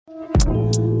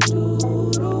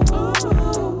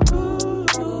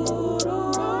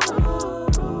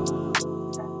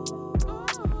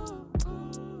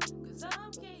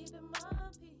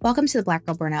Welcome to the Black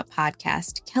Girl Burnout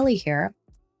Podcast. Kelly here.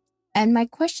 And my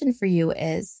question for you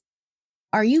is,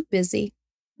 are you busy?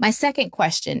 My second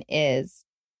question is,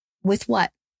 with what?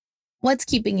 What's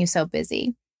keeping you so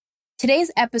busy?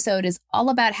 Today's episode is all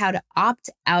about how to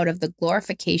opt out of the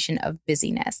glorification of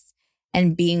busyness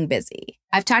and being busy.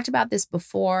 I've talked about this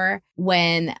before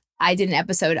when I did an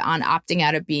episode on opting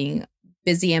out of being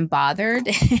busy and bothered.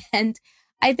 And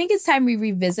I think it's time we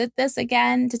revisit this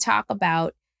again to talk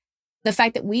about the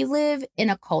fact that we live in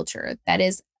a culture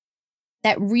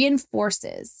that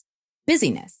reinforces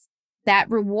busyness, that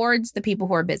rewards the people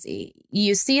who are busy.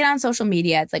 You see it on social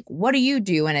media. It's like, what do you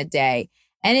do in a day?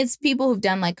 And it's people who've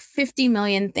done like 50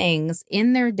 million things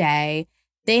in their day.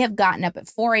 They have gotten up at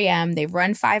 4 a.m. They've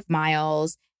run 5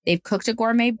 miles. They've cooked a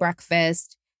gourmet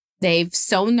breakfast. They've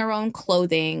sewn their own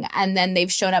clothing. And then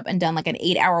they've shown up and done like an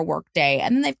 8-hour work day.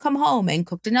 And then they've come home and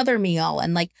cooked another meal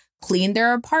and like cleaned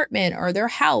their apartment or their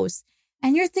house.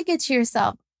 And you're thinking to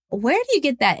yourself, where do you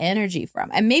get that energy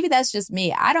from? And maybe that's just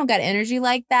me. I don't got energy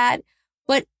like that.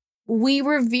 But we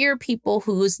revere people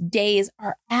whose days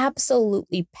are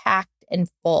absolutely packed and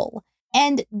full.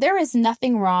 And there is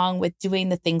nothing wrong with doing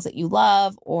the things that you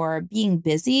love or being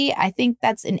busy. I think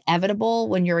that's inevitable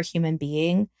when you're a human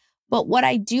being. But what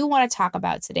I do want to talk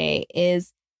about today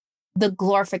is the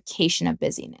glorification of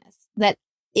busyness. That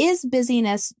is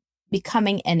busyness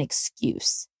becoming an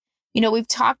excuse? You know, we've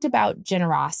talked about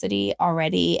generosity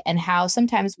already and how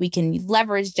sometimes we can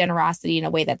leverage generosity in a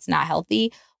way that's not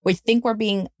healthy. We think we're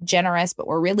being generous, but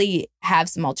we're really have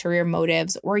some ulterior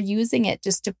motives. We're using it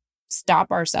just to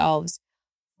stop ourselves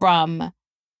from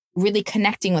really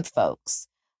connecting with folks.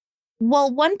 Well,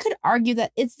 one could argue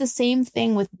that it's the same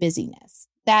thing with busyness,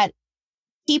 that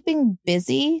keeping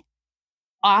busy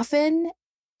often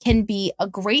can be a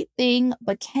great thing,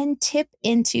 but can tip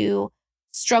into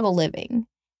struggle living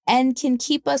and can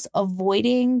keep us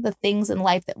avoiding the things in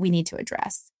life that we need to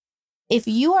address. If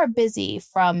you are busy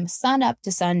from sun up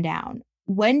to sundown,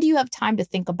 when do you have time to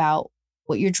think about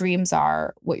what your dreams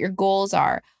are, what your goals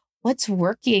are, what's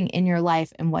working in your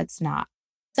life and what's not?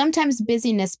 Sometimes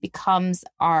busyness becomes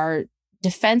our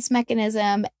defense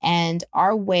mechanism and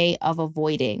our way of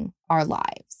avoiding our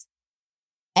lives.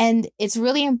 And it's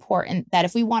really important that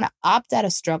if we want to opt out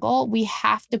of struggle, we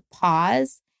have to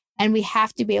pause and we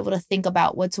have to be able to think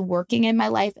about what's working in my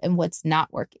life and what's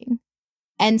not working.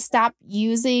 And stop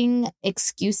using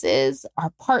excuses,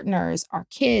 our partners, our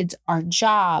kids, our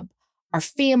job, our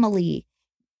family,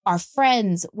 our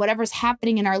friends, whatever's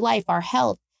happening in our life, our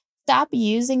health. Stop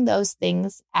using those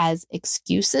things as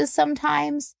excuses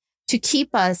sometimes to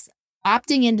keep us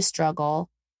opting into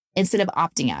struggle instead of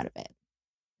opting out of it.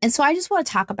 And so I just want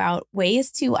to talk about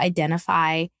ways to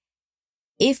identify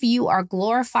if you are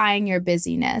glorifying your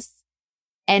busyness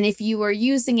and if you are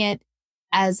using it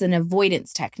as an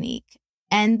avoidance technique,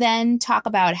 and then talk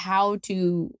about how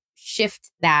to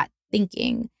shift that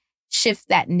thinking, shift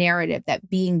that narrative that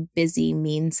being busy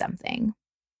means something.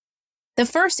 The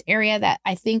first area that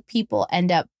I think people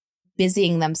end up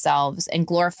busying themselves and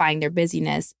glorifying their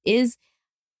busyness is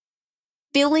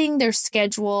filling their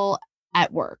schedule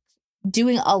at work,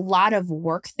 doing a lot of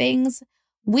work things.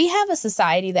 We have a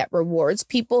society that rewards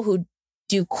people who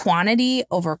do quantity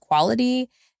over quality.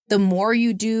 The more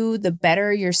you do, the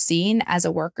better you're seen as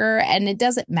a worker. And it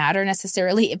doesn't matter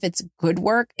necessarily if it's good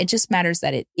work. It just matters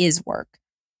that it is work.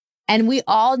 And we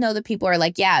all know that people are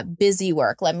like, yeah, busy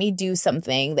work. Let me do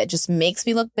something that just makes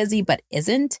me look busy, but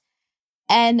isn't.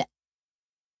 And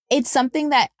it's something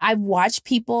that I've watched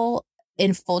people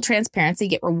in full transparency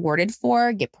get rewarded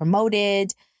for, get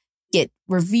promoted, get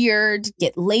revered,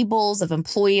 get labels of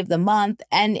employee of the month.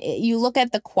 And you look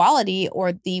at the quality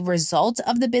or the result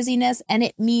of the busyness and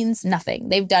it means nothing.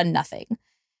 They've done nothing.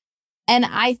 And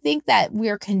I think that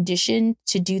we're conditioned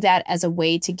to do that as a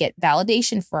way to get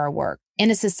validation for our work in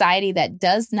a society that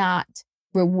does not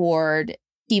reward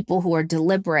people who are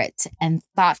deliberate and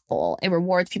thoughtful. It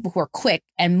rewards people who are quick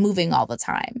and moving all the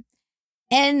time.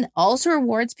 And also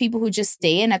rewards people who just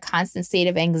stay in a constant state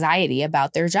of anxiety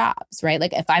about their jobs, right?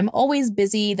 Like if I'm always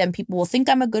busy, then people will think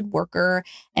I'm a good worker.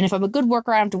 And if I'm a good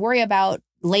worker, I don't have to worry about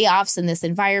layoffs in this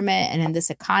environment and in this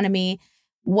economy,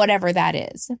 whatever that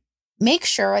is. Make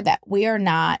sure that we are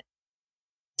not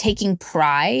taking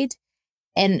pride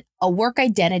in a work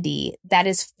identity that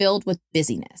is filled with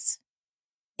busyness.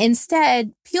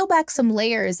 Instead, peel back some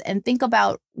layers and think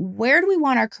about, where do we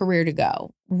want our career to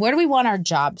go? Where do we want our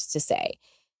jobs to say?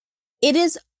 It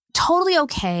is totally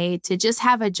okay to just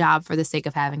have a job for the sake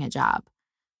of having a job.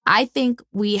 I think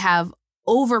we have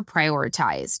over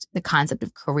prioritized the concept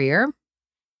of career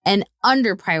and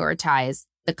under prioritized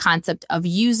the concept of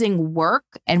using work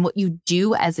and what you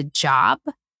do as a job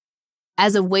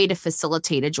as a way to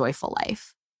facilitate a joyful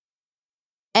life.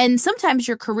 And sometimes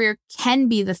your career can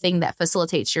be the thing that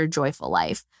facilitates your joyful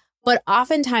life. But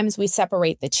oftentimes we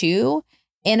separate the two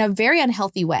in a very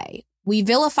unhealthy way. We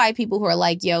vilify people who are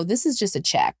like, yo, this is just a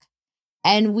check.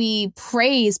 And we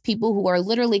praise people who are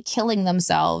literally killing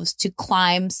themselves to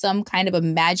climb some kind of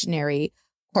imaginary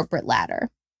corporate ladder.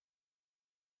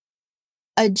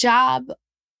 A job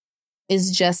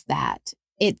is just that.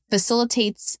 It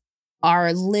facilitates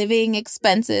our living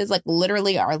expenses, like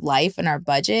literally our life and our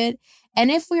budget.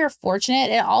 And if we are fortunate,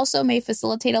 it also may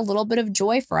facilitate a little bit of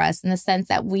joy for us in the sense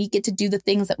that we get to do the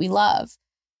things that we love.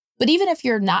 But even if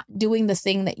you're not doing the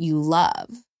thing that you love,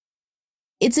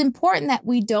 it's important that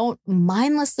we don't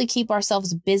mindlessly keep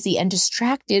ourselves busy and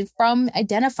distracted from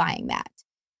identifying that,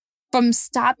 from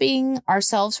stopping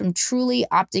ourselves from truly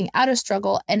opting out of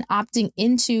struggle and opting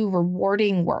into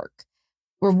rewarding work,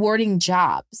 rewarding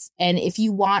jobs, and if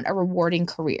you want a rewarding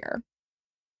career.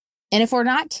 And if we're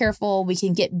not careful, we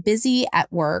can get busy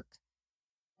at work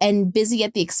and busy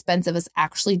at the expense of us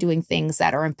actually doing things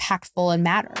that are impactful and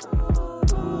matter.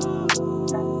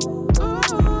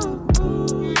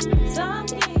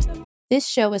 This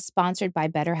show is sponsored by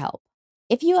BetterHelp.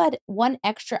 If you had 1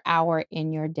 extra hour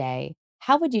in your day,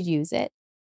 how would you use it?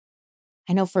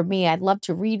 I know for me, I'd love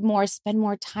to read more, spend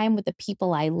more time with the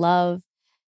people I love,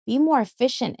 be more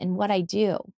efficient in what I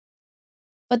do.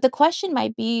 But the question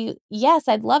might be, yes,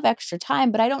 I'd love extra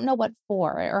time, but I don't know what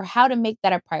for or how to make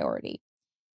that a priority.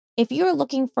 If you're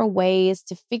looking for ways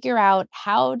to figure out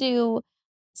how to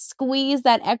squeeze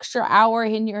that extra hour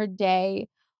in your day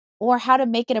or how to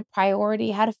make it a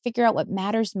priority, how to figure out what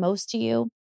matters most to you,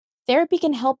 therapy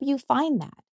can help you find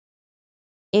that.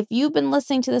 If you've been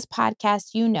listening to this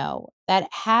podcast, you know that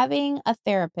having a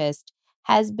therapist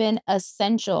has been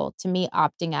essential to me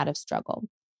opting out of struggle.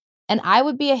 And I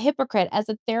would be a hypocrite as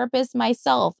a therapist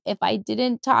myself if I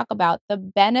didn't talk about the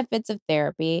benefits of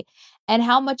therapy and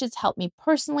how much it's helped me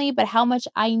personally, but how much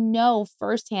I know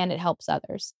firsthand it helps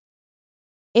others.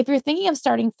 If you're thinking of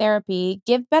starting therapy,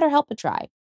 give BetterHelp a try.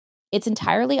 It's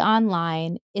entirely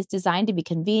online, is designed to be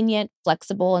convenient,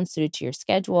 flexible, and suited to your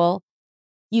schedule.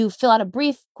 You fill out a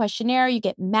brief questionnaire, you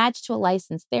get matched to a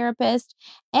licensed therapist,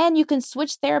 and you can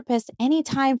switch therapists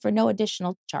anytime for no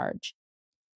additional charge.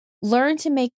 Learn to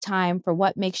make time for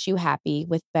what makes you happy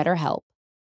with BetterHelp.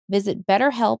 Visit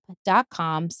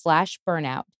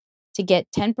betterhelp.com/burnout to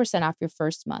get 10% off your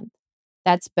first month.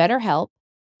 That's BetterHelp,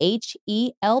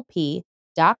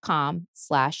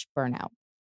 HELP.com/burnout.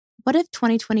 What if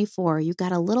 2024, you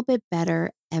got a little bit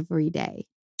better every day?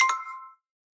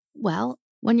 Well,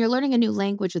 when you're learning a new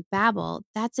language with Babbel,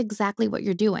 that's exactly what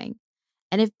you're doing.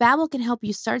 And if Babbel can help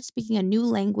you start speaking a new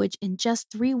language in just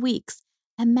 3 weeks,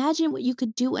 imagine what you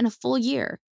could do in a full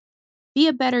year. Be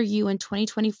a better you in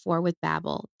 2024 with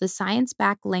Babbel, the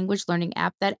science-backed language learning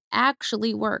app that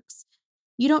actually works.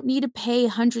 You don't need to pay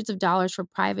hundreds of dollars for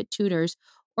private tutors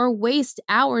or waste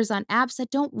hours on apps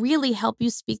that don't really help you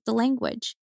speak the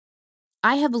language.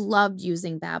 I have loved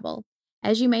using Babbel.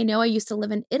 As you may know, I used to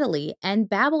live in Italy, and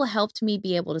Babbel helped me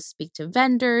be able to speak to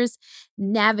vendors,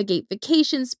 navigate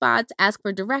vacation spots, ask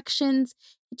for directions.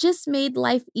 It just made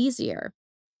life easier.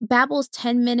 Babbel's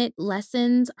 10-minute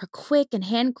lessons are quick and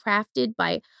handcrafted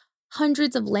by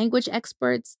hundreds of language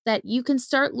experts that you can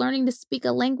start learning to speak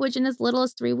a language in as little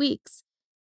as 3 weeks.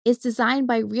 It's designed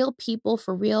by real people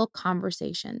for real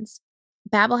conversations.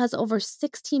 Babbel has over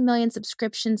 16 million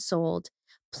subscriptions sold.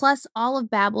 Plus, all of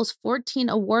Babbel's 14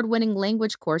 award-winning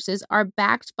language courses are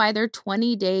backed by their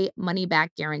 20-day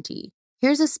money-back guarantee.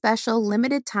 Here's a special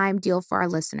limited-time deal for our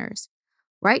listeners.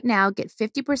 Right now, get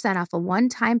 50% off a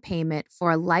one-time payment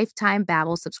for a lifetime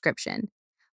Babbel subscription,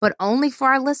 but only for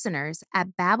our listeners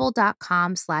at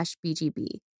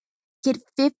babbel.com/BGB. Get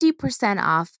 50%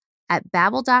 off at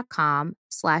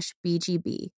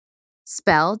babbel.com/BGB,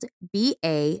 spelled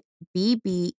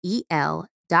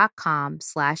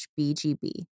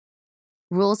BABBEL.com/BGB.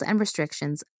 Rules and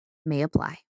restrictions may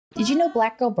apply. Did you know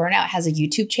Black Girl Burnout has a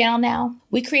YouTube channel now?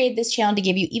 We created this channel to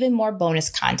give you even more bonus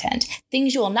content,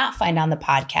 things you will not find on the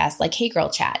podcast, like Hey Girl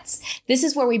Chats. This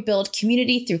is where we build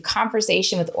community through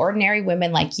conversation with ordinary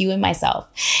women like you and myself.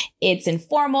 It's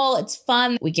informal, it's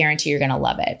fun. We guarantee you're going to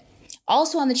love it.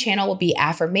 Also on the channel will be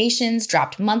affirmations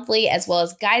dropped monthly, as well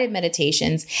as guided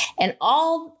meditations and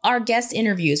all our guest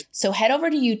interviews. So head over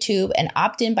to YouTube and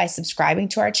opt in by subscribing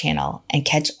to our channel and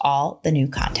catch all the new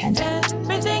content.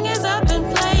 Everything is up in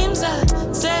flames.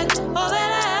 I said all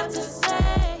that I have to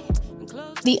say.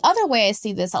 The other way I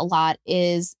see this a lot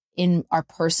is in our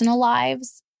personal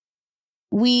lives.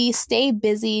 We stay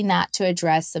busy not to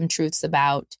address some truths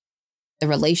about the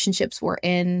relationships we're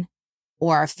in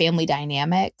or our family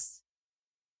dynamics.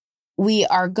 we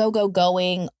are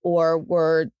going, or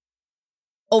we're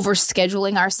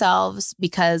overscheduling ourselves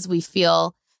because we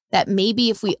feel that maybe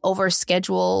if we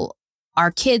overschedule our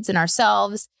kids and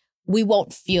ourselves, we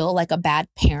won't feel like a bad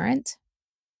parent.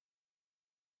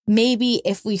 Maybe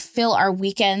if we fill our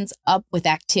weekends up with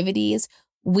activities,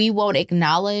 we won't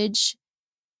acknowledge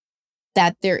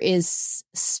that there is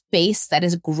space that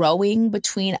is growing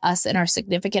between us and our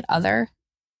significant other.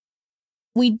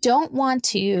 We don't want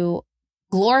to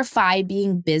glorify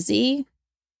being busy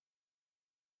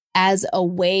as a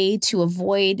way to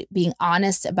avoid being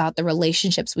honest about the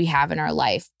relationships we have in our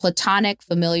life, platonic,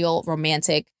 familial,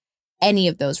 romantic, any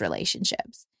of those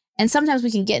relationships. And sometimes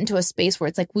we can get into a space where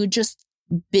it's like we're just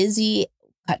busy,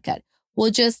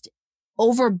 We'll just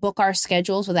overbook our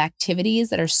schedules with activities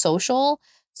that are social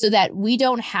so that we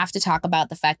don't have to talk about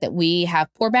the fact that we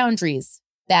have poor boundaries,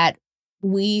 that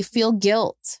we feel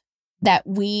guilt, that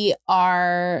we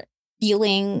are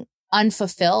feeling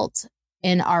unfulfilled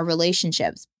in our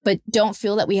relationships, but don't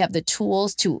feel that we have the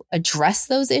tools to address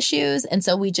those issues. And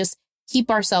so we just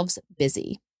keep ourselves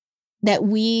busy, that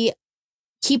we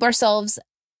keep ourselves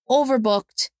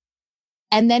overbooked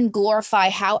and then glorify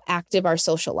how active our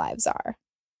social lives are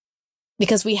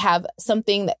because we have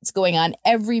something that's going on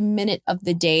every minute of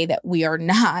the day that we are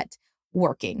not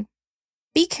working.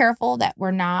 Be careful that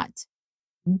we're not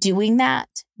doing that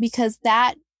because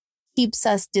that keeps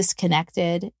us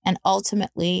disconnected and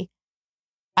ultimately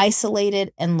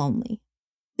isolated and lonely.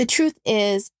 The truth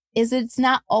is it's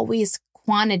not always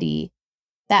quantity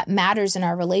that matters in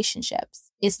our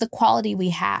relationships. It's the quality we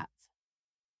have.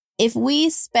 If we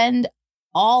spend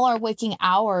all our waking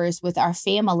hours with our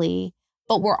family,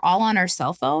 but we're all on our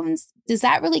cell phones, does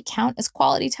that really count as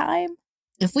quality time?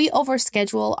 If we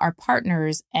overschedule our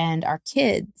partners and our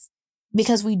kids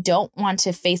because we don't want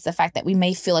to face the fact that we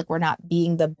may feel like we're not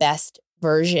being the best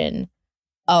version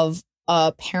of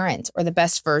a parent or the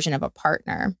best version of a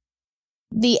partner,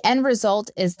 the end result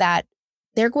is that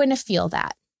they're going to feel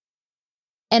that.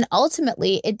 And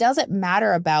ultimately, it doesn't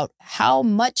matter about how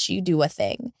much you do a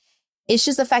thing. It's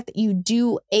just the fact that you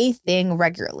do a thing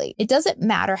regularly. It doesn't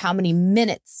matter how many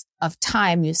minutes of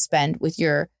time you spend with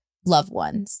your loved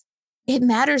ones. It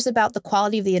matters about the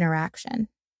quality of the interaction.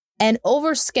 And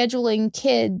overscheduling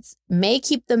kids may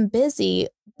keep them busy,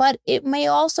 but it may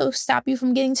also stop you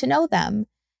from getting to know them.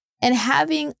 And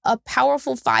having a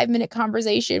powerful 5-minute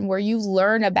conversation where you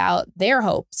learn about their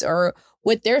hopes or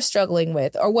what they're struggling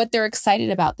with or what they're excited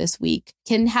about this week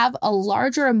can have a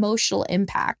larger emotional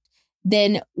impact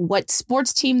than what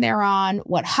sports team they're on,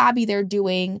 what hobby they're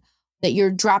doing, that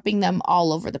you're dropping them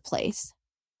all over the place.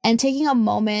 And taking a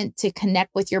moment to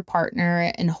connect with your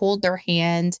partner and hold their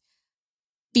hand,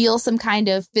 feel some kind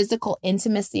of physical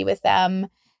intimacy with them,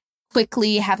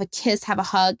 quickly have a kiss, have a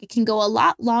hug. It can go a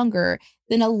lot longer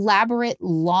than elaborate,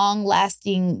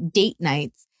 long-lasting date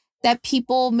nights that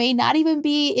people may not even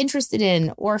be interested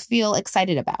in or feel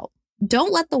excited about.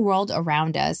 Don't let the world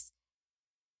around us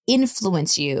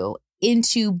influence you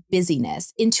into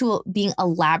busyness, into being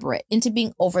elaborate, into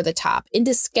being over the top,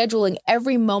 into scheduling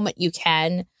every moment you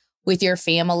can with your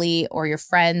family or your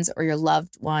friends or your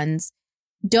loved ones.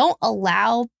 Don't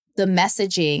allow the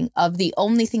messaging of the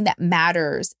only thing that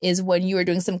matters is when you are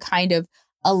doing some kind of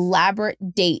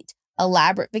elaborate date,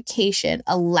 elaborate vacation,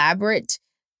 elaborate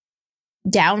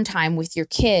downtime with your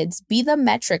kids be the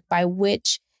metric by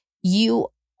which you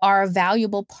are a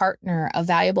valuable partner, a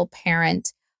valuable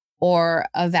parent, or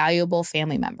a valuable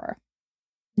family member.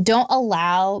 Don't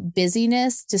allow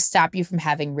busyness to stop you from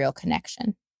having real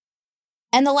connection.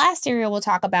 And the last area we'll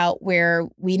talk about where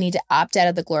we need to opt out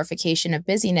of the glorification of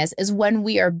busyness is when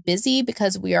we are busy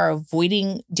because we are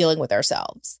avoiding dealing with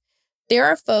ourselves. There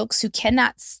are folks who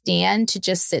cannot stand to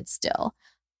just sit still.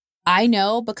 I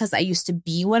know because I used to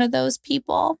be one of those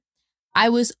people. I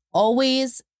was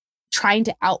always trying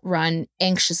to outrun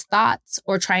anxious thoughts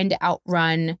or trying to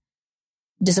outrun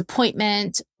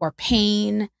disappointment or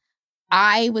pain.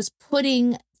 I was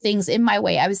putting things in my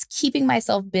way. I was keeping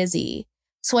myself busy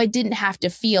so I didn't have to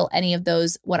feel any of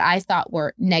those, what I thought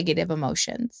were negative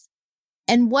emotions.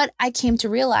 And what I came to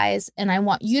realize, and I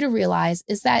want you to realize,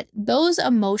 is that those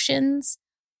emotions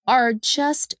are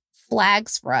just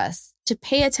flags for us to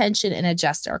pay attention and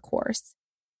adjust our course.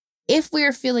 If we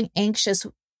are feeling anxious,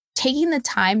 taking the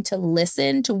time to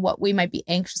listen to what we might be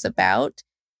anxious about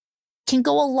can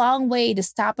go a long way to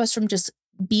stop us from just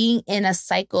being in a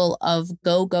cycle of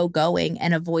going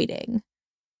and avoiding.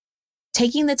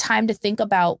 Taking the time to think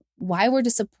about why we're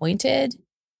disappointed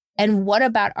and what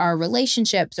about our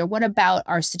relationships or what about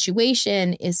our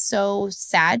situation is so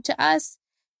sad to us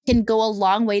can go a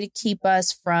long way to keep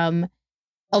us from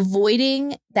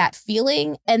avoiding that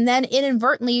feeling and then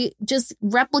inadvertently just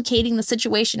replicating the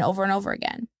situation over and over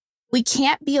again. We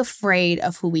can't be afraid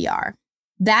of who we are.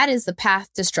 That is the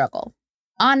path to struggle.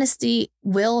 Honesty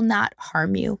will not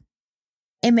harm you.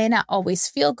 It may not always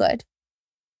feel good,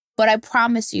 but I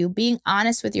promise you, being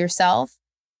honest with yourself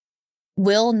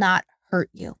will not hurt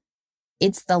you.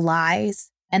 It's the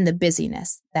lies and the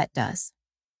busyness that does.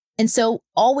 And so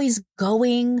always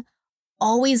going,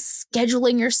 always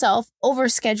scheduling yourself,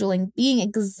 overscheduling, being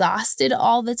exhausted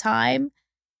all the time,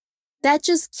 that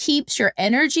just keeps your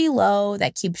energy low,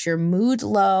 that keeps your mood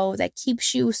low, that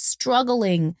keeps you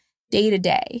struggling day to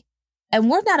day. And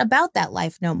we're not about that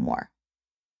life no more.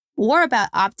 We're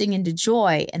about opting into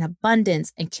joy and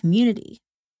abundance and community.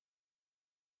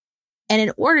 And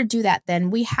in order to do that, then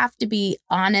we have to be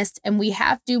honest and we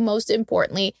have to, most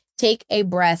importantly, take a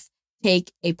breath,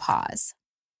 take a pause,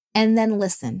 and then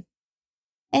listen.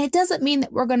 And it doesn't mean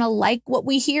that we're going to like what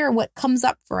we hear, what comes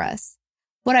up for us.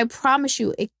 But I promise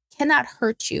you, it cannot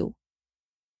hurt you.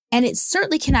 And it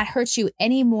certainly cannot hurt you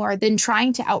any more than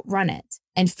trying to outrun it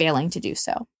and failing to do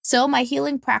so. So my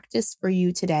healing practice for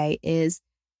you today is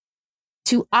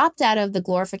to opt out of the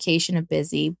glorification of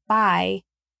busy by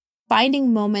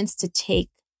finding moments to take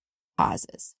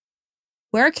pauses.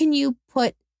 Where can you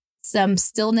put some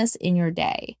stillness in your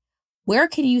day? Where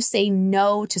can you say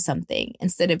no to something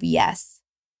instead of yes?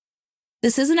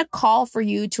 This isn't a call for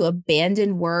you to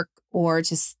abandon work or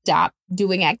to stop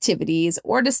doing activities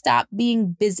or to stop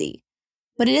being busy,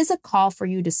 but it is a call for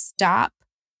you to stop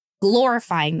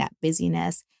glorifying that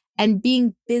busyness and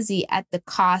being busy at the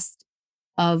cost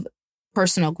of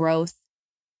personal growth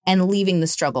and leaving the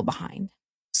struggle behind.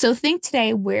 So think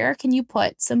today, where can you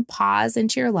put some pause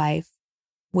into your life?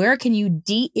 Where can you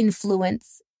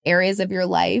de-influence areas of your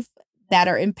life that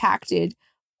are impacted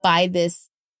by this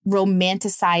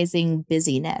romanticizing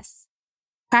busyness?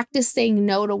 Practice saying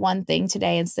no to one thing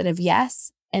today instead of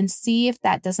yes, and see if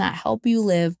that does not help you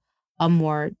live a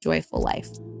more joyful life.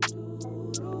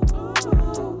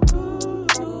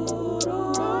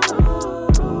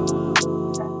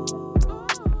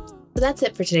 So that's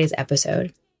it for today's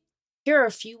episode. Here are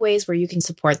a few ways where you can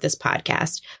support this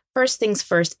podcast. First things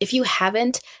first, if you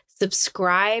haven't,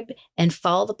 subscribe and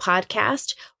follow the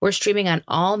podcast. We're streaming on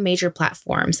all major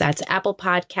platforms. That's Apple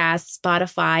Podcasts,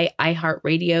 Spotify,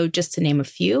 iHeartRadio, just to name a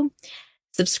few.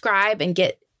 Subscribe and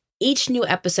get each new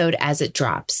episode as it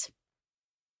drops.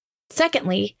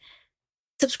 Secondly,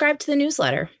 subscribe to the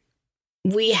newsletter.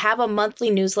 We have a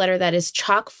monthly newsletter that is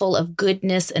chock full of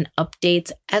goodness and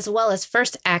updates, as well as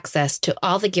first access to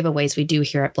all the giveaways we do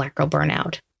here at Black Girl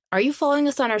Burnout. Are you following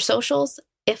us on our socials?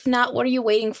 If not, what are you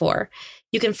waiting for?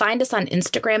 You can find us on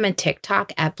Instagram and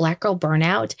TikTok at Black Girl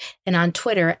Burnout and on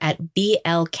Twitter at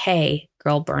BLK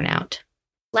Girl Burnout.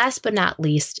 Last but not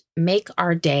least, make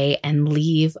our day and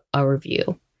leave a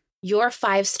review. Your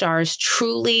 5 stars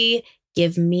truly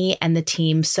give me and the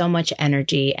team so much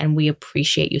energy, and we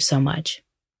appreciate you so much.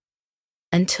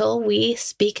 Until we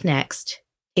speak next,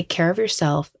 take care of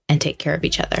yourself and take care of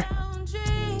each other.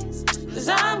 'Cause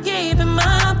I'm keeping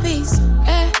my peace.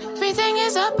 Everything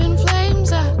is up in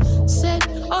flames. I said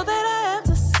all that I have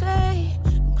to say.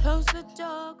 Close the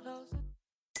door,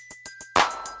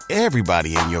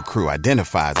 Everybody in your crew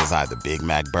identifies as either Big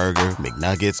Mac Burger,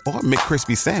 McNuggets, or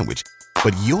McCrispy Sandwich.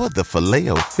 But you're the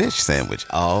Filet-O-Fish Sandwich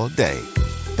all day.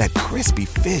 That crispy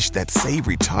fish, that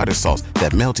savory tartar sauce,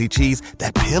 that melty cheese,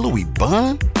 that pillowy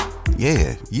bun.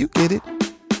 Yeah, you get it.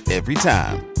 Every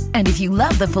time. And if you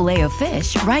love the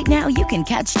Filet-O-Fish, right now you can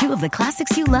catch 2 of the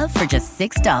classics you love for just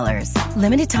 $6.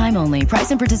 Limited time only.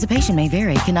 Price and participation may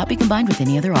vary. Cannot be combined with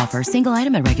any other offer. Single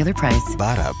item at regular price.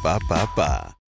 Ba-da-ba-ba-ba.